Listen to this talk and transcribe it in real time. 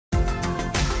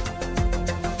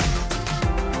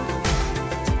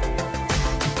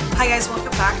Hi guys, welcome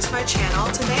back to my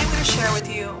channel. Today I'm going to share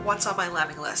with you what's on my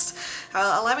Lemming list.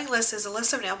 A Lemming list is a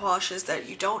list of nail polishes that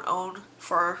you don't own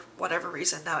for whatever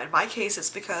reason. Now in my case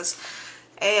it's because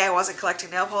A, I wasn't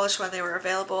collecting nail polish when they were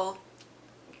available,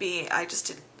 B, I just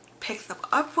didn't pick them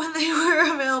up when they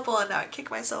were available and now I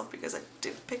kick myself because I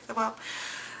didn't pick them up,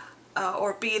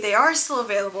 or B, they are still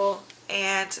available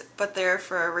but they're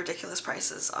for ridiculous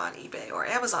prices on eBay or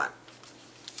Amazon.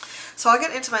 So I'll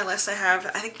get into my list. I have,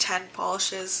 I think, 10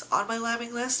 polishes on my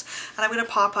Lemming list, and I'm going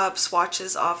to pop up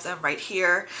swatches of them right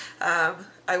here.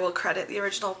 I will credit the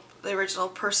original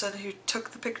person who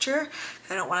took the picture.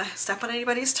 I don't want to step on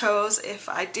anybody's toes. If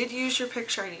I did use your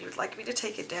picture and you'd like me to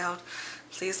take it down,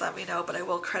 please let me know, but I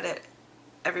will credit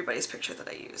everybody's picture that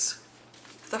I use.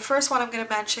 The first one I'm going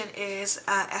to mention is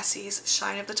Essie's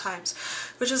Shine of the Times,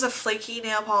 which is a flaky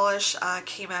nail polish.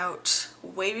 Came out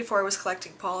way before I was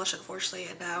collecting polish, unfortunately,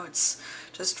 and now it's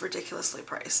just ridiculously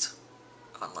priced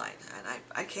online. And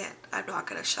I'm not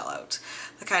going to shell out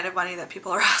the kind of money that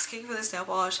people are asking for this nail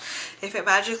polish. If it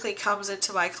magically comes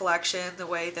into my collection the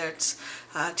way that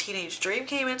Teenage Dream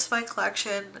came into my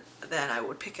collection, then I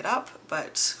would pick it up,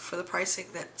 but for the pricing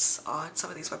that's on some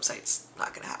of these websites,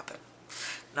 not going to happen.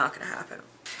 Not going to happen.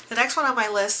 The next one on my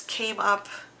list came up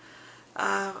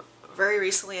very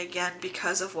recently again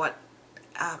because of what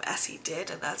Essie did,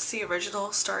 and that's the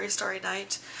original Starry Starry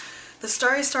Night. The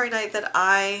Starry Starry Night that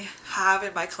I have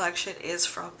in my collection is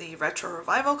from the Retro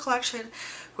Revival collection,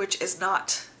 which is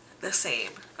not the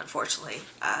same, unfortunately,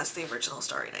 as the original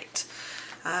Starry Night.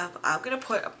 I'm going to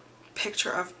put a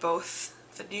picture of both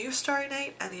the new Starry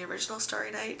Night and the original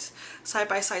Starry Night side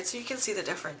by side so you can see the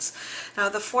difference. Now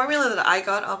the formula that I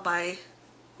got on my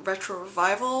Retro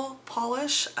Revival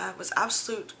polish was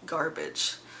absolute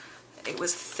garbage. It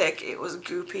was thick, it was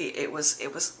goopy, it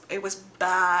was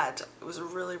bad. It was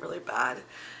really, really bad.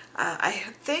 I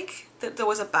think that there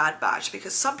was a bad batch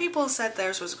because some people said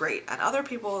theirs was great and other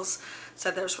people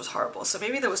said theirs was horrible. So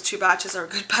maybe there was two batches, or a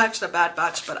good batch and a bad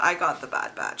batch, but I got the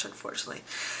bad batch, unfortunately.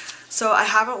 So I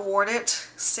haven't worn it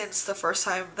since the first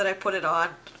time that I put it on,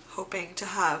 hoping to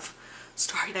have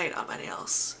Starry Night on my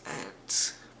nails,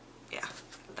 and yeah,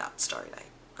 not Starry Night,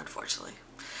 unfortunately.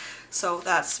 So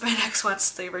that's my next one.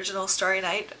 It's the original Starry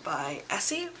Night by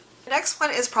Essie. The next one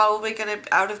is probably going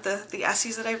to, out of the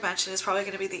Essies that I've mentioned, is probably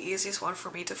going to be the easiest one for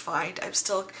me to find. I'm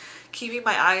still keeping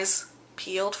my eyes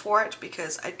peeled for it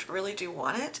because I really do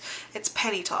want it. It's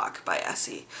Penny Talk by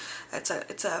Essie. It's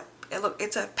a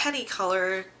penny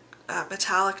color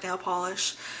metallic nail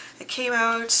polish. It came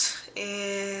out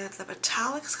in the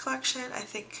Metallics collection, I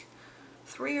think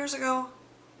 3 years ago.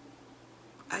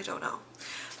 I don't know.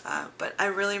 But I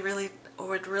really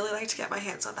would really like to get my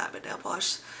hands on that nail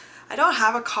polish. I don't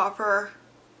have a coppery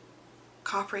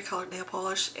colored nail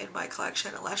polish in my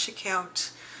collection unless you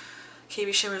count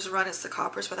KB Shimmer's Run It's the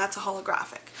Coppers, but that's a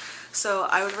holographic. So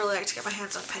I would really like to get my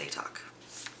hands on Penny Talk.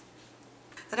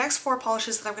 The next four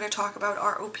polishes that I'm going to talk about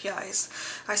are OPIs.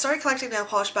 I started collecting nail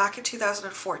polish back in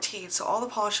 2014, so all the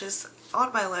polishes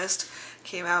on my list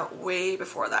came out way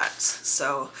before that.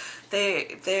 So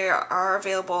they are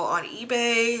available on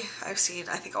eBay. I've seen,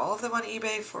 I think, all of them on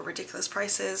eBay for ridiculous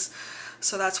prices.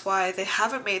 So that's why they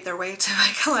haven't made their way to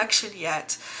my collection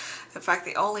yet. In fact,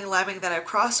 the only Lemming that I've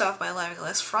crossed off my Lemming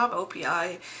list from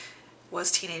OPI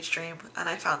was Teenage Dream, and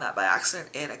I found that by accident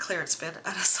in a clearance bin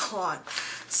at a salon.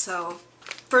 So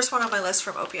first one on my list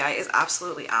from OPI is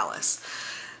absolutely Alice.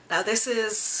 Now this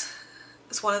is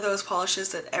one of those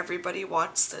polishes that everybody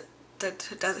wants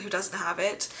who doesn't have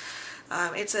it.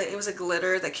 It was a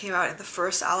glitter that came out in the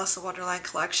first Alice in Wonderland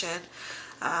collection.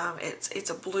 It's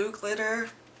a blue glitter.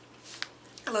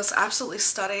 It looks absolutely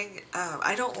stunning.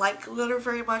 I don't like glitter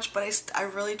very much, but I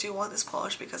really do want this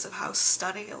polish because of how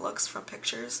stunning it looks from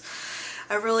pictures.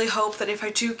 I really hope that if I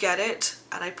do get it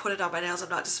and I put it on my nails, I'm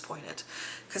not disappointed.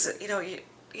 Because you know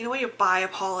when you buy a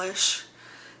polish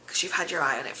because you've had your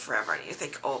eye on it forever and you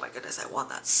think, oh my goodness, I want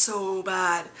that so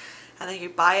bad, and then you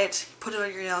buy it, put it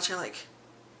on your nails, and you're like,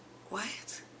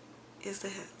 what is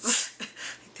this?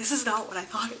 This is not what I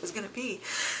thought it was going to be.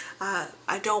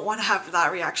 I don't want to have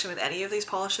that reaction with any of these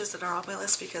polishes that are on my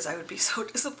list because I would be so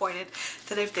disappointed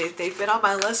that if they've been on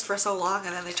my list for so long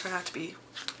and then they turn out to be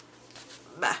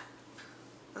meh.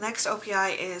 The next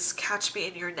OPI is Catch Me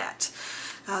in Your Net.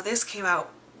 Now this came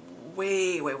out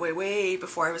way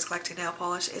before I was collecting nail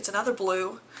polish. It's another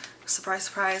blue. Surprise,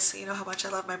 surprise. You know how much I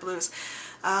love my blues.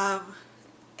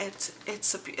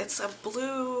 It's a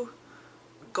blue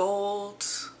gold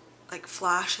like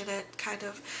flash in it, kind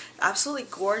of. Absolutely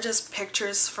gorgeous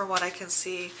pictures from what I can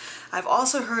see. I've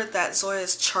also heard that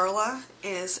Zoya's Charla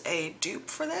is a dupe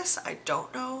for this. I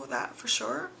don't know that for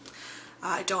sure.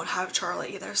 I don't have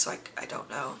Charlotte either, so I don't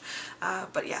know.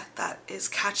 But yeah, that is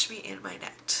Catch Me in My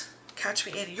Net. Catch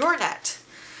Me in Your Net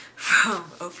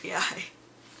from OPI.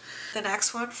 The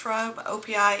next one from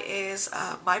OPI is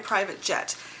My Private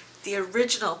Jet. The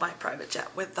original My Private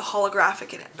Jet with the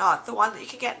holographic in it, not the one that you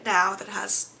can get now that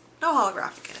has no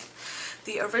holographic in it.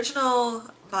 The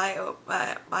original My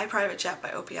Private Jet by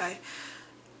OPI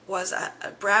was a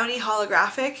brownie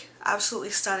holographic,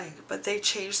 absolutely stunning, but they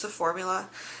changed the formula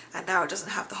and now it doesn't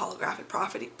have the holographic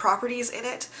properties in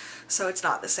it, so it's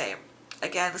not the same.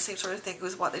 Again, the same sort of thing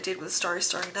with what they did with Starry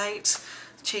Starry Night,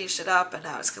 changed it up and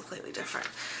now it's completely different.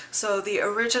 So the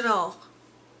original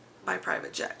My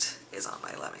Private Jet is on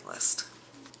my Lemming list.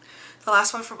 The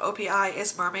last one from OPI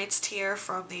is Mermaid's Tear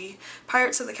from the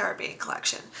Pirates of the Caribbean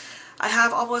collection. I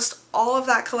have almost all of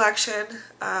that collection,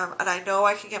 and I know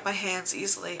I can get my hands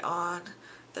easily on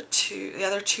the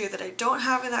other two that I don't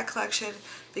have in that collection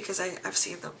because I've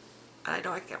seen them and I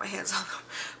know I can get my hands on them.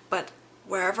 But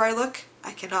wherever I look,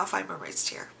 I cannot find Mermaid's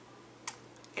Tear.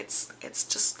 It's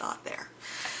just not there.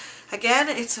 Again,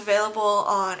 it's available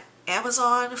on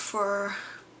Amazon for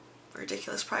a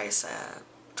ridiculous price,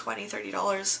 $20,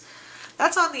 $30.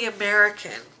 That's on the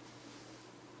American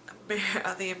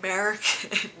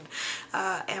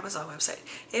Amazon website.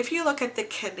 If you look at the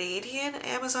Canadian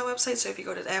Amazon website, so if you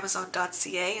go to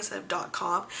amazon.ca instead of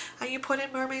 .com and you put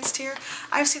in Mermaid's Tear,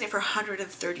 I've seen it for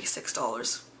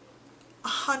 $136.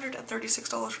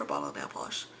 $136 for a bottle of nail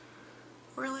polish.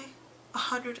 Really?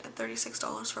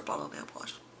 $136 for a bottle of nail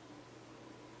polish.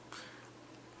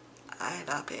 I'm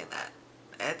not paying that.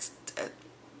 It's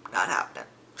not happening.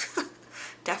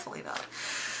 Definitely not.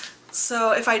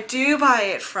 So if I do buy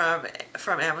it from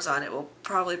Amazon, it will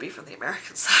probably be from the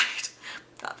American side,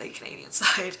 not the Canadian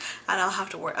side, and I'll have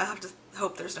to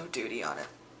hope there's no duty on it.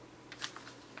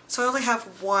 So I only have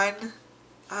one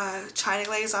China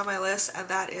Glaze on my list, and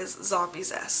that is Zombie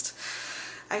Zest.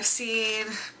 I've seen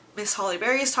Miss Holly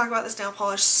Berries talk about this nail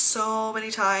polish so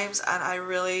many times, and I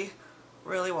really,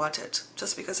 really want it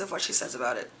just because of what she says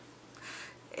about it.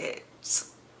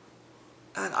 It's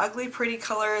an ugly pretty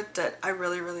color that I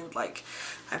really, really would like.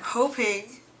 I'm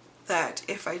hoping that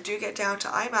if I do get down to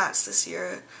IMATS this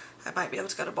year, I might be able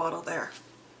to get a bottle there.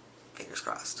 Fingers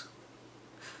crossed.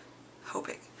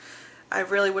 Hoping. I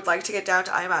really would like to get down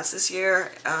to IMATS this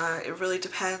year. It really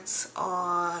depends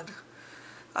on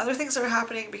other things that are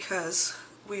happening because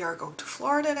we are going to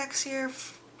Florida next year.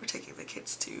 We're taking the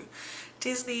kids to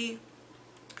Disney.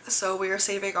 So we are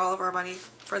saving all of our money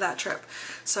for that trip.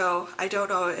 So I don't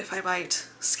know if I might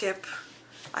skip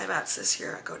IMATS this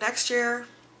year and go next year,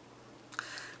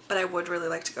 but I would really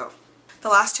like to go. The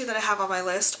last two that I have on my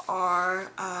list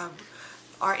are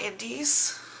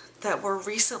indies that were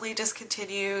recently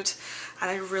discontinued, and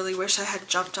I really wish I had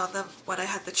jumped on them when I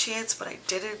had the chance, but I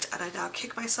didn't, and I now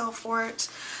kick myself for it.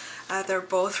 They're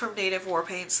both from Native War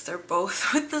Paints. They're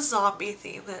both with the zombie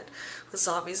theme that was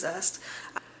Zombie Zest.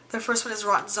 The first one is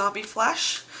Rotten Zombie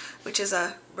Flesh, which is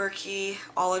a murky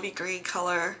olivey green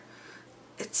color.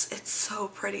 It's so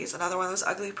pretty. It's another one of those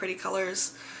ugly pretty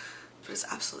colors, but it's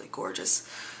absolutely gorgeous.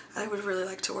 And I would really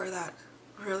like to wear that.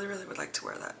 Really, really would like to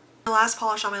wear that. The last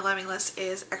polish on my Lemming list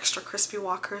is Extra Crispy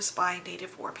Walkers by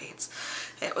Native War Paints.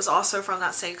 It was also from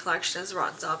that same collection as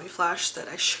Rotten Zombie Flesh that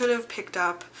I should have picked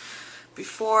up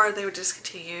before they were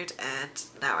discontinued, and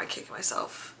now I kick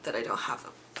myself that I don't have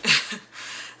them.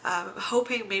 I'm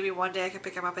hoping maybe one day I can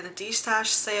pick them up in a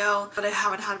D-stash sale, but I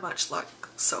haven't had much luck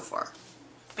so far.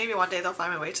 Maybe one day they'll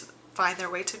find their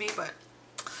way to me, but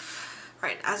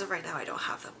as of right now I don't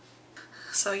have them.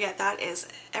 So yeah, that is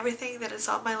everything that is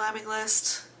on my Lemming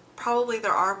list. Probably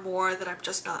there are more that I'm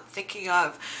just not thinking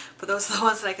of, but those are the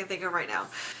ones that I can think of right now.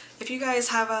 If you guys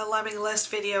have a Lemming list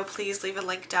video, please leave a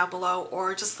link down below,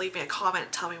 or just leave me a comment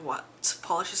and tell me what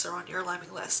polishes are on your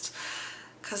Lemming list,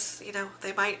 because you know,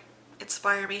 they might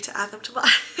inspire me to add them to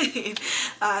mine,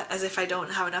 as if I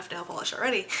don't have enough nail polish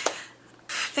already.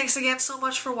 Thanks again so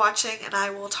much for watching, and I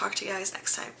will talk to you guys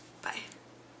next time. Bye.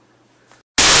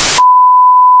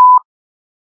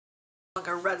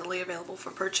 Are readily available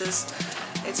for purchase.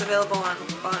 It's available on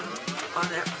it.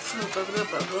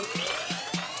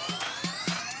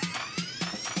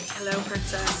 Hello,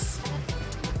 princess.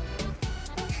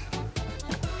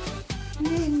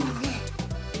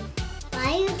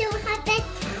 Why you don't have that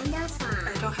candles on?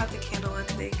 I don't have the candle on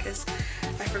today because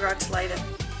I forgot to light it.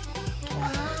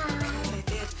 Because I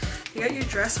did. You got your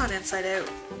dress on inside out.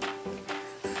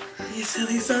 You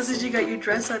silly sausage, you got your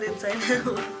dress on inside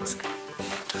out.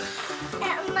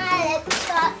 And my lip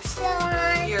gloss still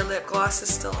on. Your lip gloss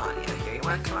is still on. Yeah, here, you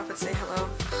want to come up and say hello?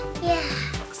 Yeah.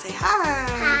 Say hi.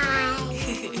 Hi.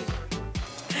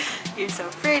 You're so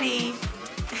pretty.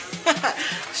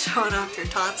 showing off your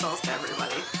tonsils to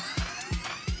everybody.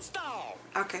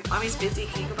 Okay, mommy's busy.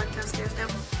 Can you go back downstairs now?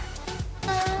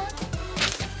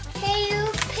 Can you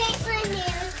paint my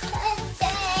nails today?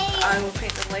 I will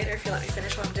paint them later if you let me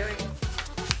finish what I'm doing.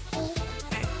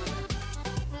 Okay.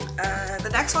 The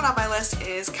next one on my list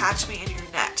is Catch Me in Your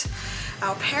Net.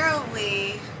 Now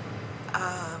apparently,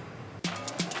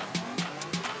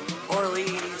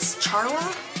 Orly's Charla,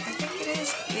 I think it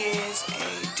is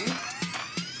a dupe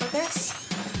for this.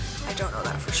 I don't know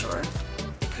that for sure.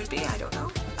 It could be, I don't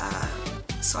know.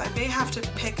 So I may have to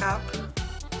pick up.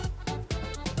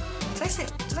 Did I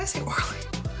say Orly?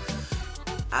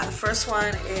 The first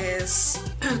one is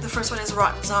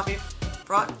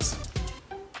Rotten